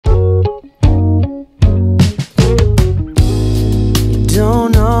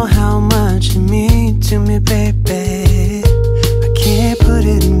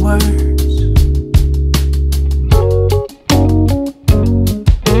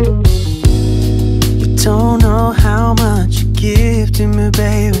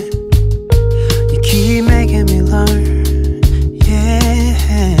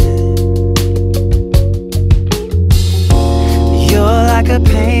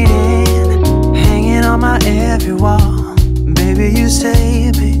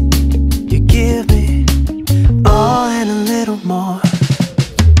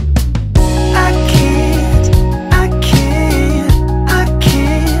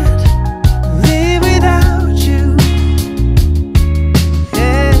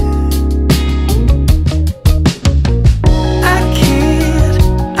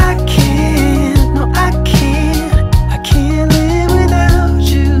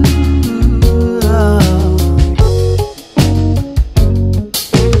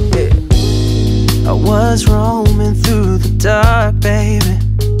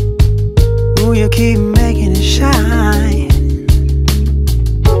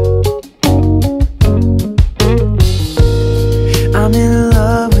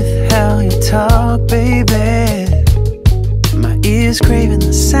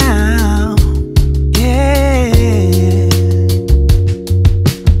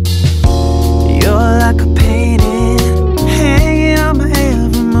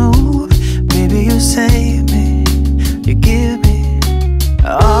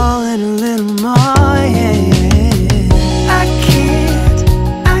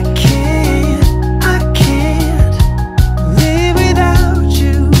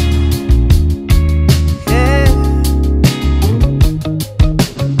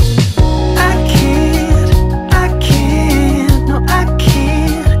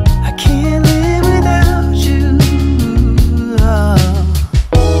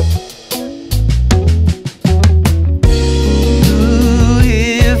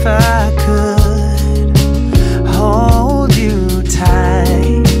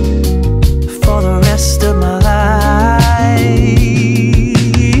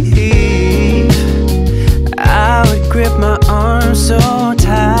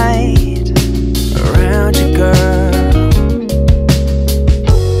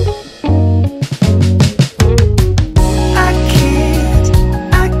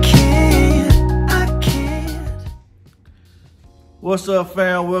up,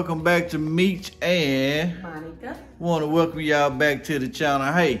 fam? Welcome back to Meech and Monica. Want to welcome y'all back to the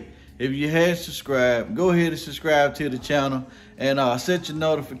channel. Hey, if you hadn't subscribed, go ahead and subscribe to the channel and set your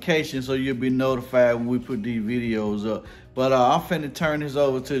notifications so you'll be notified when we put these videos up. But I'm finna turn this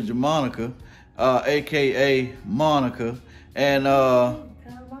over to Jemonica, aka Monica, and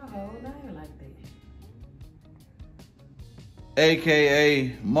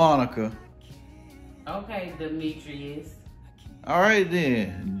aka Monica. Okay, Demetrius. All right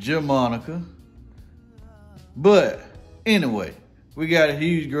then, Jemonica. But anyway, we got a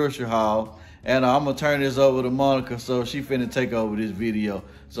huge grocery haul, and I'm gonna turn this over to Monica, so she finna take over this video.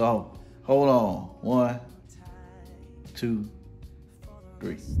 So hold on, 1, 2,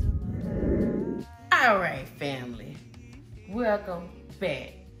 3. All right, family. Welcome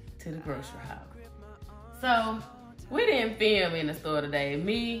back to the grocery haul. So we didn't film in the store today,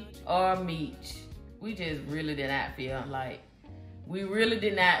 me or Meech. We just really did not feel like. We really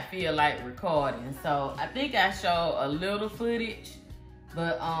did not feel like recording. So I think I showed a little footage,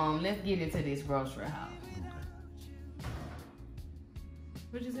 but let's get into this grocery haul.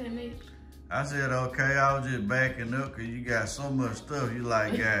 What you say, Meech? I said, okay, I was just backing up because you got so much stuff. You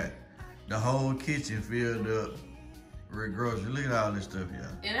like got the whole kitchen filled up with groceries. Look at all this stuff, y'all.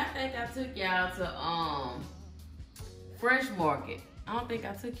 And I think I took y'all to Fresh Market. I don't think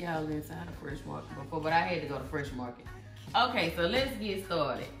I took y'all inside of Fresh Market before, but I had to go to Fresh Market. Okay, so let's get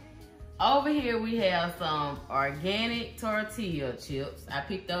started. Over here we have some organic tortilla chips. I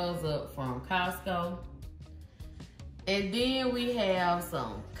picked those up from Costco. And then we have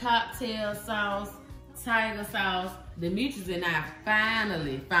some cocktail sauce, tiger sauce. Demetrius and I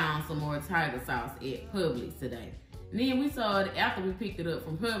finally found some more tiger sauce at Publix today. And then we saw it after we picked it up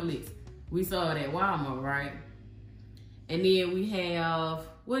from Publix. We saw it at Walmart, right? And then we have,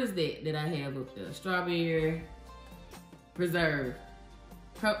 what is that I have up there? Strawberry preserve.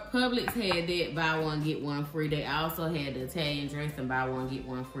 Publix had that buy one, get one free. They also had the Italian dressing, buy one, get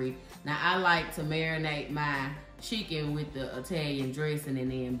one free. Now I like to marinate my chicken with the Italian dressing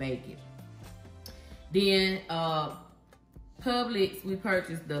and then bake it. Then Publix, we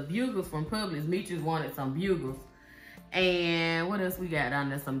purchased the bugles from Publix. Demetrius wanted some bugles. And what else we got down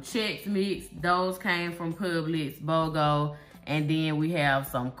there? Some Chex Mix. Those came from Publix, BOGO. And then we have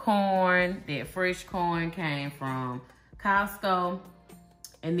some corn. That fresh corn came from Costco.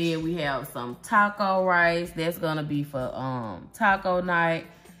 And then we have some taco rice. That's gonna be for taco night.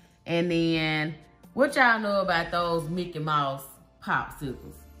 And then what y'all know about those Mickey Mouse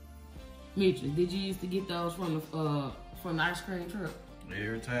popsicles? Demetrius, did you used to get those from the ice cream truck?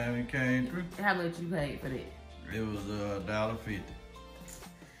 Every time it came through. How much you paid for that? It was $1.50.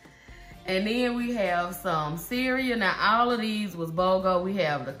 And then we have some cereal. Now all of these was BOGO. We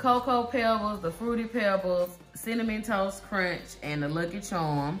have the Cocoa Pebbles, the Fruity Pebbles, Cinnamon Toast Crunch, and the Lucky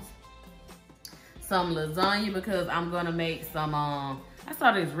Charms. Some lasagna because I'm gonna make some, I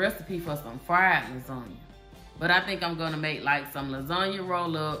saw this recipe for some fried lasagna. But I think I'm gonna make like some lasagna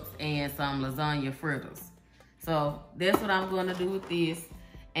roll-ups and some lasagna fritters. So that's what I'm gonna do with this.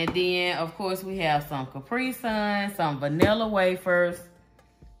 And then, of course, we have some Capri Sun, some vanilla wafers.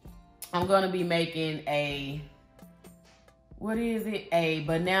 I'm going to be making a, what is it? A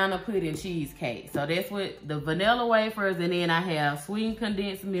banana pudding cheesecake. So that's what the vanilla wafers. And then I have sweetened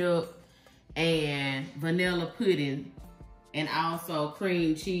condensed milk and vanilla pudding. And also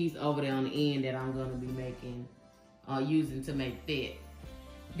cream cheese over there on the end that I'm going to be making, using to make that.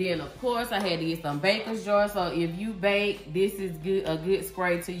 Then, of course, I had to get some baker's jar. So if you bake, this is a good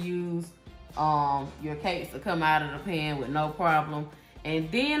spray to use. Your cakes will come out of the pan with no problem. And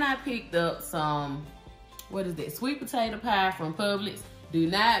then I picked up some, what is that? Sweet potato pie from Publix. Do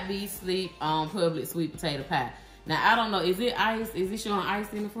not be sleep on Publix sweet potato pie. Now, I don't know. Is it ice? Is it showing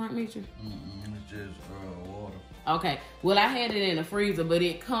ice in the front, Mitchell? It's just water. Okay. Well, I had it in the freezer, but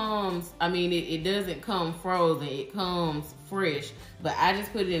it comes, I mean, it doesn't come frozen. It comes fresh. But I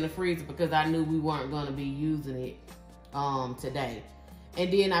just put it in the freezer because I knew we weren't going to be using it today.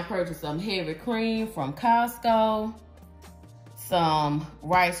 And then I purchased some heavy cream from Costco, some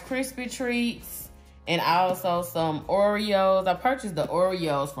Rice Krispie treats, and also some Oreos. I purchased the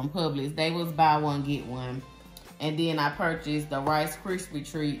Oreos from Publix. They was buy one, get one. And then I purchased the Rice Krispie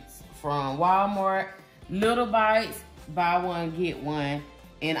treats from Walmart. Little bites, buy one, get one.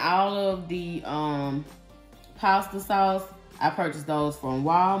 And all of the pasta sauce, I purchased those from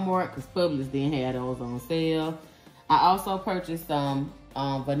Walmart because Publix didn't have those on sale. I also purchased some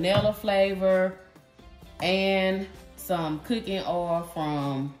vanilla flavor and some cooking oil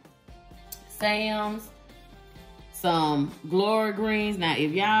from Sam's. Some Glory Greens. Now,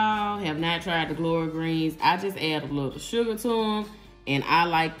 if y'all have not tried the Glory Greens, I just add a little sugar to them And I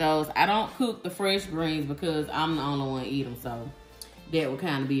like those. I don't cook the fresh greens because I'm the only one eat them, so that would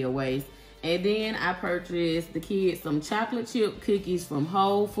kind of be a waste. And then I purchased the kids some chocolate chip cookies from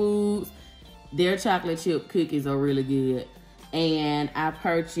Whole Foods. Their chocolate chip cookies are really good. And I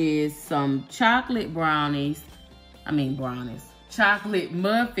purchased some chocolate chocolate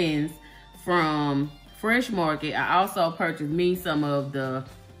muffins from Fresh Market. I also purchased me some of the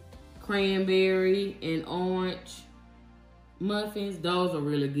cranberry and orange muffins. Those are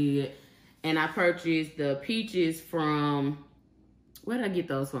really good. And I purchased the peaches from, where did I get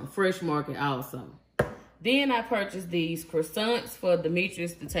those from? Fresh Market also. Then I purchased these croissants for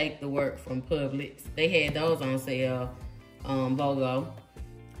Demetrius to take to work from Publix. They had those on sale, BOGO.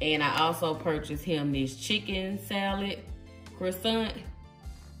 And I also purchased him this chicken salad croissant.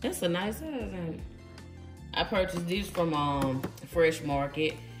 That's a nice size, ain't it? I purchased this from Fresh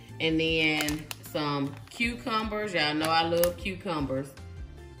Market. And then some cucumbers. Y'all know I love cucumbers.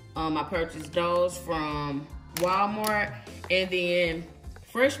 I purchased those from Walmart. And then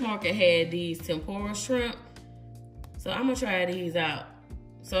Fresh Market had these tempura shrimp. So I'm gonna try these out.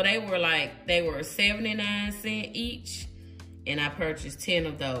 So they were 79 cents each. And I purchased 10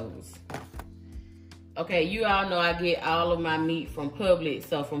 of those. Okay, you all know I get all of my meat from Publix.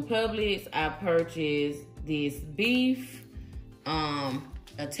 So from Publix, I purchased this beef,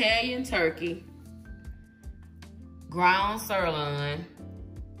 Italian turkey, ground sirloin,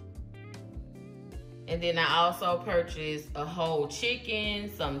 and then I also purchased a whole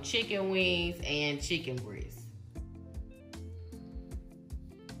chicken, some chicken wings, and chicken breast.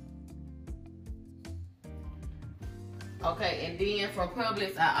 Okay, and then from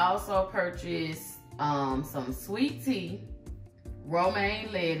Publix, I also purchased some sweet tea,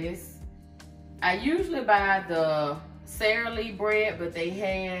 romaine lettuce. I usually buy the Sara Lee bread, but they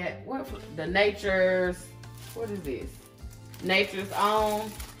had the Nature's, what is this? Nature's Own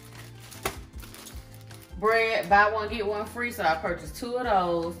bread, buy one get one free. So I purchased 2 of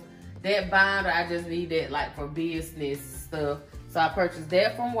those. That binder, I just need that like for business stuff. So I purchased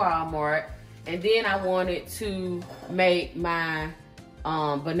that from Walmart. And then I wanted to make my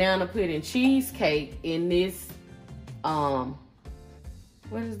banana pudding cheesecake in this, what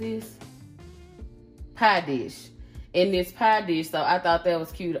is this? Pie dish. In this pie dish, so I thought that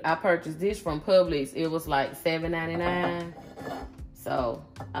was cute. I purchased this from Publix. It was like $7.99. So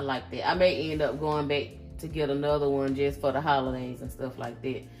I like that. I may end up going back to get another one just for the holidays and stuff like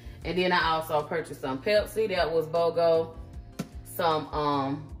that. And then I also purchased some Pepsi. That was BOGO.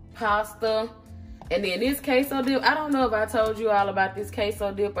 Some pasta. And then this queso dip. I don't know if I told you all about this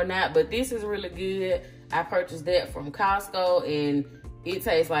queso dip or not, but this is really good. I purchased that from Costco and it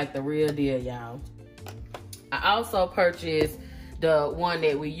tastes like the real deal, y'all. I also purchased the one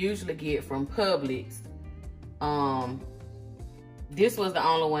that we usually get from Publix. This was the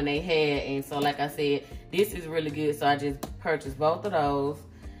only one they had, and so like I said, this is really good, so I just purchased both of those.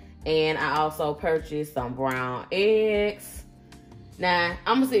 And I also purchased some brown eggs. Now,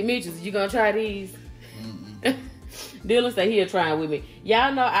 I'm gonna see Meech, you gonna try these? Dylan said he'll try it with me.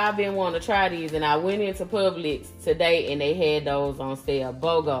 Y'all know I've been wanting to try these, and I went into Publix today and they had those on sale,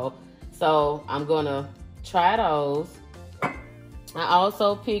 BOGO. So I'm gonna try those. I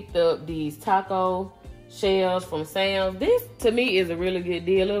also picked up these taco shells from Sam's. This to me is a really good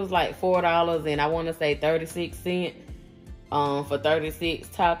deal. It was like $4 and I want to say 36 cents for 36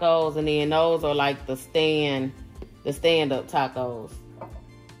 tacos. And then those are like the stand-up tacos.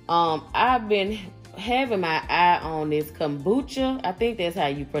 I've been having my eye on this kombucha. I think that's how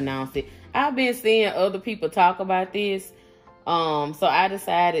you pronounce it. I've been seeing other people talk about this. So I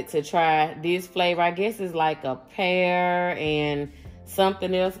decided to try this flavor. I guess it's like a pear and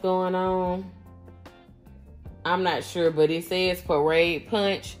something else going on. I'm not sure, but it says Parade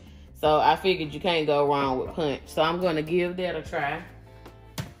Punch. So I figured you can't go wrong with punch. So I'm going to give that a try.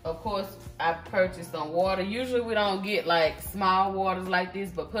 Of course, I purchased some water. Usually we don't get like small waters like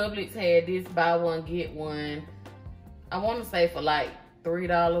this, but Publix had this buy one, get one. I want to say for like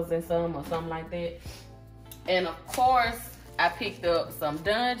 $3 and some or something like that. And of course, I picked up some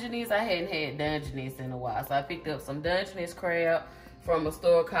Dungeness. I hadn't had Dungeness in a while. So I picked up some Dungeness crab from a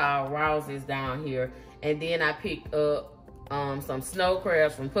store called Rouse's down here. And then I picked up some snow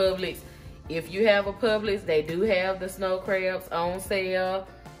crabs from Publix. If you have a Publix, they do have the snow crabs on sale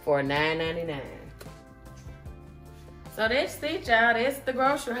for $9.99. So that's it, y'all. That's the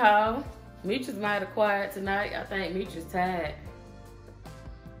grocery haul. Meech is mighty quiet tonight. I think Meech is tired.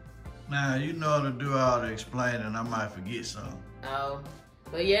 Now, you know to do all the explaining. I might forget something. Oh.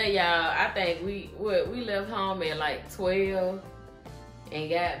 But yeah, y'all, I think we left home at like 12. and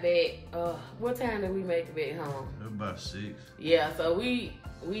got back. What time did we make it back home? About 6. Yeah, so we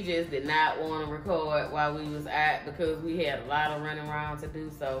just did not want to record while we was out because we had a lot of running around to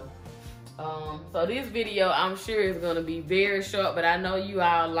do. So so this video I'm sure is gonna be very short, but I know you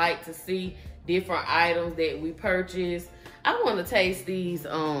all like to see different items that we purchased. I want to taste these.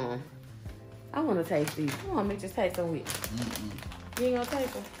 I want to taste these. Come on, Meech, just taste them with me. You ain't gonna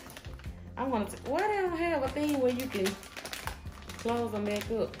taste them? I want to. Why they don't have a thing where you can close them back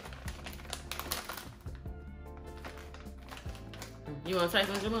up? You want to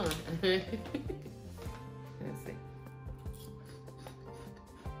taste them, Jemonica? Let's see.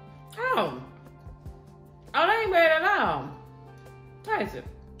 Oh, they ain't bad at all. Taste it.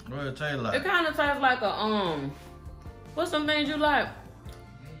 What it taste like? It kind of tastes like a what's some things you like?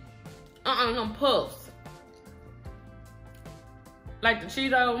 Them puffs. Like the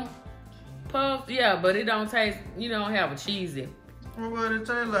Cheeto puffs, yeah, but it don't taste. You don't have a cheesy. What would it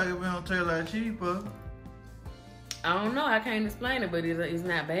taste like if it don't taste like cheese puff? I don't know. I can't explain it, but it's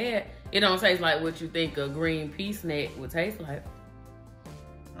not bad. It don't taste like what you think a green pea snack would taste like.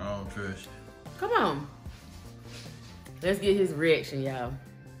 I don't trust you. Come on. Let's get his reaction, y'all.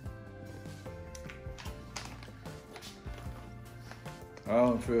 I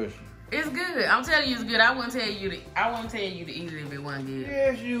don't trust you. It's good. I'm telling you, it's good. I wouldn't tell you to eat it if it wasn't good.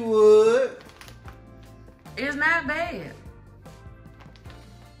 Yes, you would. It's not bad.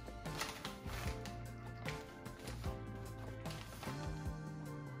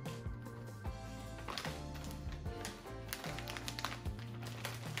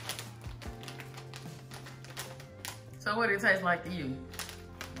 So what it tastes like to you?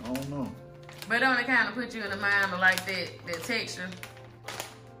 I don't know. But don't it kind of put you in the mind of like that texture?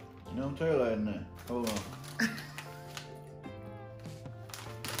 It don't taste like that. Hold on.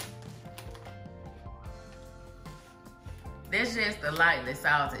 That's just the lightly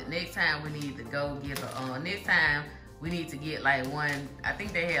salted. Next time we need to go get a, next time we need to get like one, I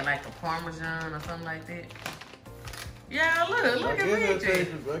think they had like a Parmesan or something like that. Yeah, look at Meech.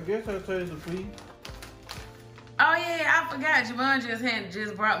 I guess I taste a piece. Oh yeah, I forgot. Javon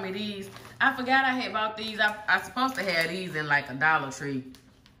just brought me these. I forgot I had bought these. I supposed to have these in like a Dollar Tree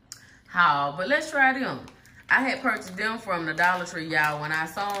haul, but let's try them. I had purchased them from the Dollar Tree, y'all. When I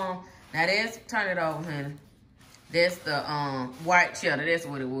saw them, now that's, turn it over, honey. That's the white cheddar. That's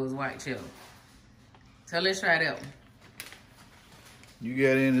what it was, white cheddar. So let's try that one. You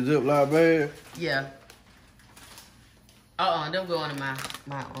got it in the Ziploc bag? Yeah. Them going in my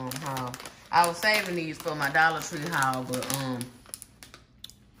haul. I was saving these for my Dollar Tree haul, but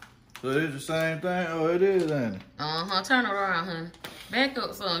So it's the same thing? Oh, it is, ain't it? Turn it around, honey. Back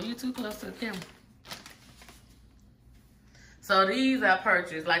up some. You too close to the camera. So these I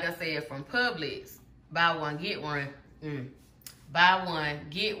purchased, like I said, from Publix. Buy one, get one. Buy one,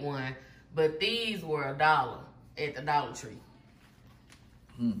 get one. But these were $1 at the Dollar Tree.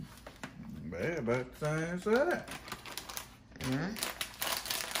 Bad, about the same size.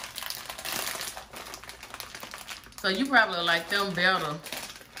 So you probably like them better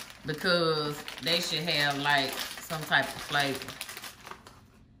because they should have like some type of flavor.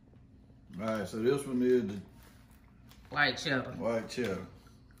 All right, so this one is the White cheddar. white cheddar.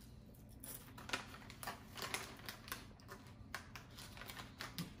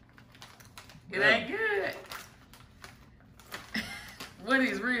 It ain't good. What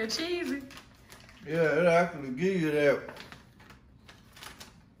is real cheesy? Yeah, it actually give you that.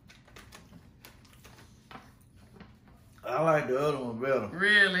 I like the other one better.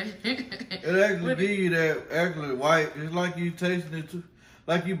 Really? It actually give you that actually white. It's like you tasting it too,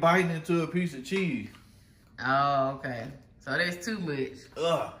 like you biting into a piece of cheese. Oh, okay. So that's too much.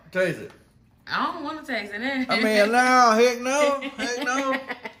 Ugh, taste it. I don't want to taste it. I mean, no, heck no, heck no.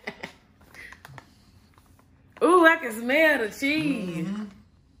 Ooh, I can smell the cheese.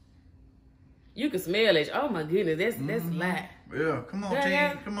 You can smell it. Oh my goodness, that's a lot. Yeah, come on,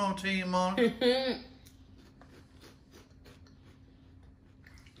 team. Come on, team, Monica.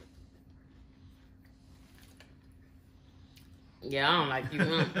 Yeah, I don't like you.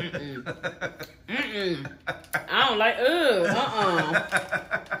 I don't like,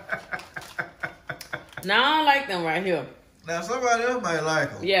 No, I don't like them right here. Now, somebody else might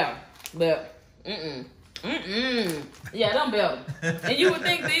like them. Yeah, but, Yeah, them better. And you would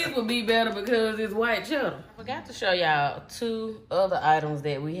think these would be better because it's white cheddar. I forgot to show y'all 2 other items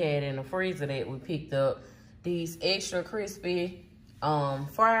that we had in the freezer that we picked up. These extra crispy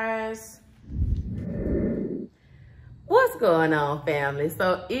fries. What's going on, family?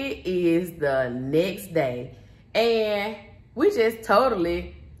 So it is the next day and we just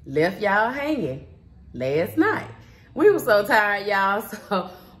totally left y'all hanging last night. We were so tired, y'all. So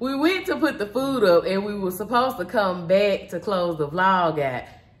we went to put the food up and we were supposed to come back to close the vlog out.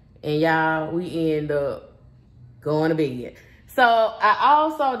 And y'all, we end up going to bed. So I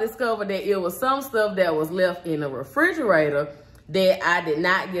also discovered that it was some stuff that was left in the refrigerator that I did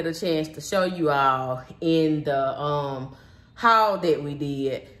not get a chance to show you all in the haul that we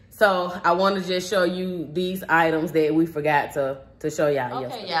did. So I want to just show you these items that we forgot to show y'all.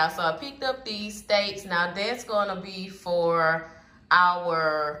 Okay, y'all, so I picked up these steaks. Now that's going to be for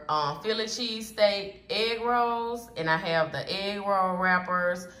our Philly cheesesteak egg rolls, and I have the egg roll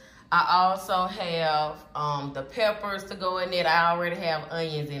wrappers. I also have the peppers to go in there. I already have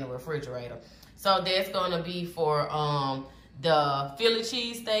onions in the refrigerator. So that's going to be for the Philly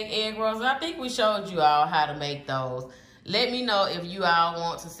cheesesteak egg rolls. I think we showed you all how to make those. Let me know if you all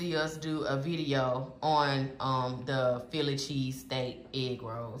want to see us do a video on the Philly cheesesteak egg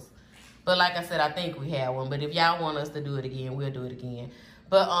rolls. But like I said, I think we have one. But if y'all want us to do it again, we'll do it again.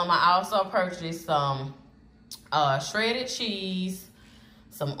 But I also purchased some shredded cheese,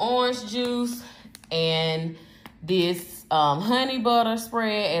 some orange juice, and this honey butter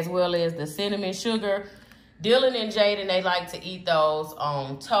spread, as well as the cinnamon sugar. Dylan and Jaden, they like to eat those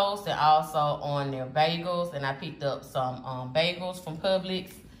on toast and also on their bagels. And I picked up some bagels from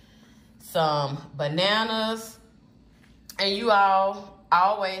Publix, some bananas. And you all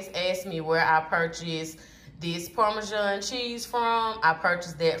always ask me where I purchased this Parmesan cheese from. I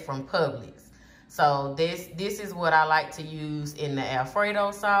purchased that from Publix. So this is what I like to use in the Alfredo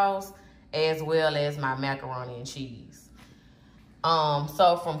sauce, as well as my macaroni and cheese.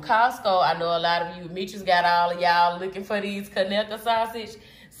 So from Costco, I know a lot of you, Meech has got all of y'all looking for these Kaneka sausage.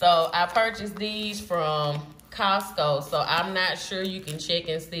 So I purchased these from Costco. So I'm not sure, you can check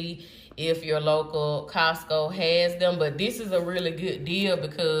and see if your local Costco has them. But this is a really good deal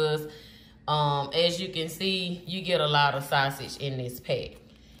because as you can see, you get a lot of sausage in this pack.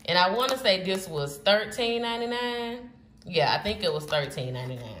 And I want to say this was $13.99. Yeah, I think it was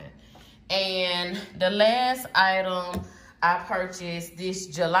 $13.99. And the last item, I purchased this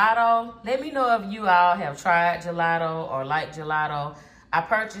gelato. Let me know if you all have tried gelato or like gelato. I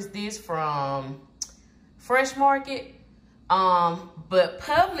purchased this from Fresh Market. But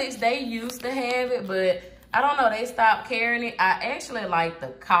Publix, they used to have it, but I don't know, they stopped carrying it. I actually like the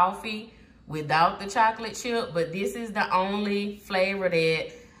coffee without the chocolate chip, but this is the only flavor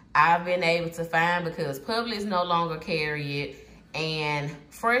that I've been able to find because Publix no longer carry it. And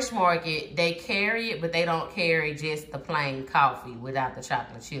Fresh Market, they carry it, but they don't carry just the plain coffee without the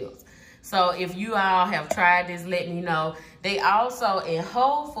chocolate chips. So if you all have tried this, let me know. They also, in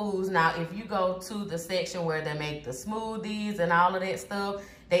Whole Foods, now if you go to the section where they make the smoothies and all of that stuff,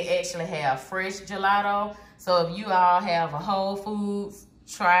 they actually have fresh gelato. So if you all have a Whole Foods,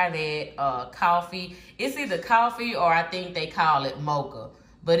 try that coffee. It's either coffee or I think they call it mocha.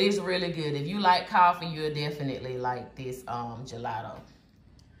 But it's really good. If you like coffee, you'll definitely like this gelato.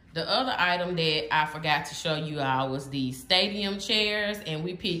 The other item that I forgot to show you all was these stadium chairs. And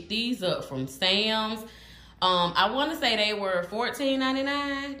we picked these up from Sam's. I want to say they were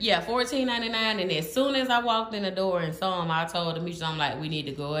 $14.99. Yeah, $14.99. And as soon as I walked in the door and saw them, I told Demetrius, I'm like, we need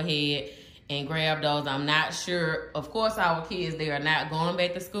to go ahead and grab those. I'm not sure. Of course, our kids, they are not going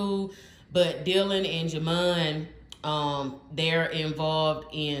back to school. But Dylan and Jemonica, they're involved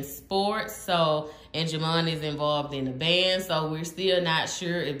in sports, so, and Jemonica is involved in the band, so we're still not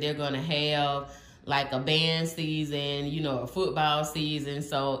sure if they're going to have like a band season, you know, a football season.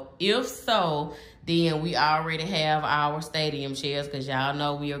 So if so, then we already have our stadium chairs, because y'all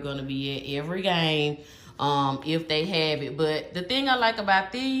know we are going to be at every game if they have it. But the thing I like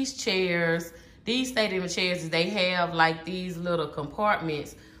about these chairs, these stadium chairs, is they have like these little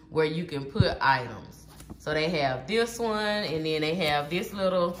compartments where you can put items. So they have this one, and then they have this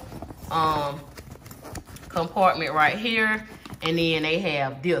little compartment right here, and then they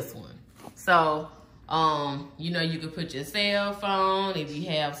have this one. So, you know, you can put your cell phone if you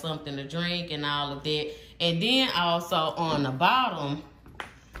have something to drink and all of that. And then also on the bottom,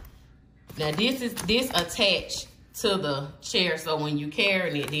 now this attached to the chair, so when you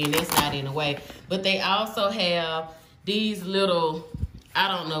carrying it, then it's not in the way. But they also have these little, I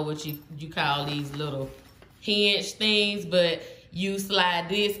don't know what you call these little hinge things, but you slide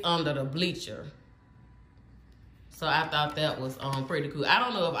this under the bleacher. So I thought that was pretty cool. I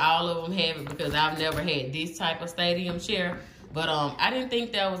don't know if all of them have it because I've never had this type of stadium chair, but I didn't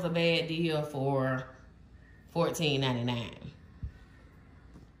think that was a bad deal for $14.99.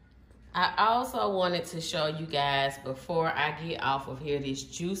 I also wanted to show you guys before I get off of here this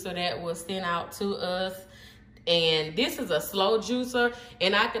juicer that was sent out to us. And this is a slow juicer,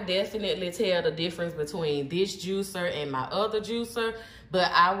 and I can definitely tell the difference between this juicer and my other juicer.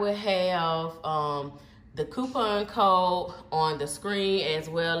 But I will have the coupon code on the screen as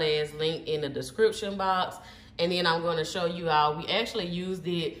well as link in the description box. And then I'm going to show you all. We actually used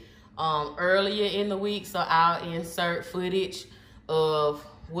it earlier in the week, so I'll insert footage of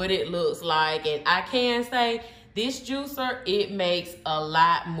what it looks like. And I can say this juicer, it makes a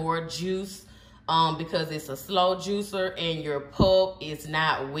lot more juice. Because it's a slow juicer and your pulp is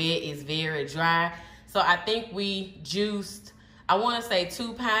not wet, it's very dry. So I think we juiced, I want to say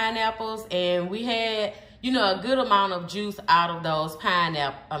 2 pineapples, and we had, you know, a good amount of juice out of those pears.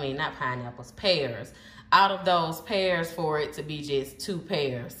 Out of those pears for it to be just 2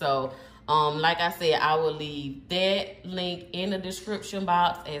 pears. So like I said, I will leave that link in the description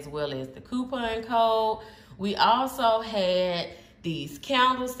box as well as the coupon code. We also had these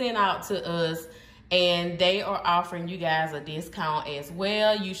candles sent out to us, and they are offering you guys a discount as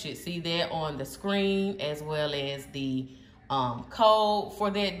well. You should see that on the screen as well as the code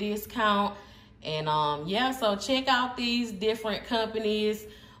for that discount. And yeah, so check out these different companies.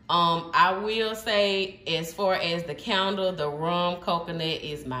 I will say, as far as the candle, the rum coconut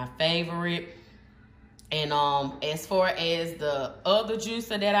is my favorite. And as far as the other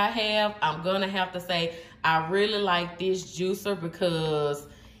juicer that I have, I'm gonna have to say I really like this juicer because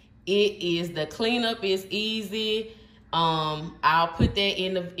the cleanup is easy. I'll put that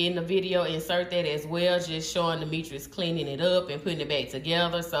in the video, insert that as well, just showing Demetrius cleaning it up and putting it back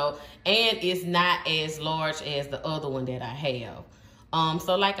together. So, and it's not as large as the other one that I have.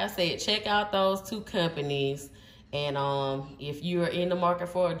 So like I said, check out those 2 companies. And if you're in the market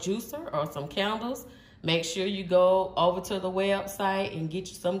for a juicer or some candles, make sure you go over to the website and get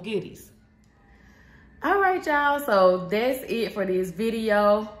you some goodies. All right, y'all, so that's it for this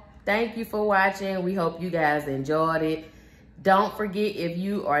video. Thank you for watching. We hope you guys enjoyed it. Don't forget, if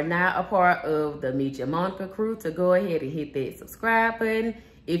you are not a part of the Meech and Jemonica crew, to go ahead and hit that subscribe button.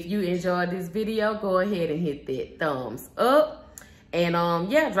 If you enjoyed this video, go ahead and hit that thumbs up. And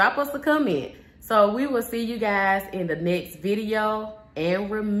yeah, drop us a comment. So we will see you guys in the next video. And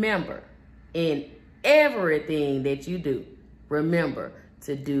remember, in everything that you do, remember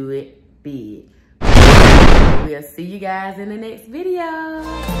to do it big. We'll see you guys in the next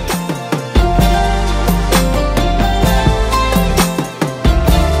video.